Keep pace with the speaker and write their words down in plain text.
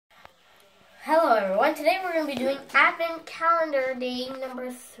Hello everyone, today we're going to be doing Advent Calendar Day number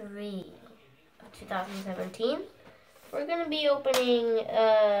 3 of 2017. We're going to be opening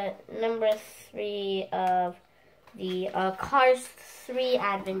number 3 of the Cars 3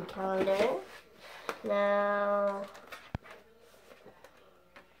 Advent Calendar. Now,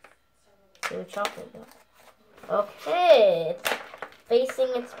 see the chocolate though. Okay, it's facing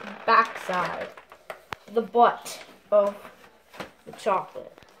its backside, the butt of the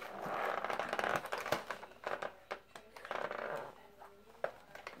chocolate.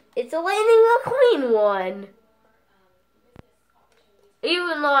 It's a Lightning McQueen one.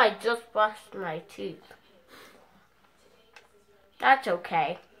 Even though I just brushed my teeth. That's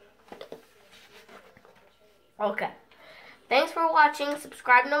okay. Okay. Thanks for watching.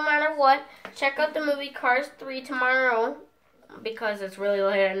 Subscribe no matter what. Check out the movie Cars 3 tomorrow. Because it's really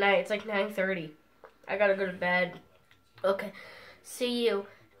late at night. It's like 9:30. I gotta go to bed. Okay. See you.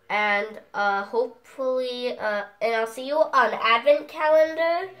 And hopefully, and I'll see you on Advent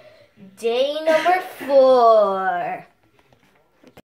Calendar Day number 4.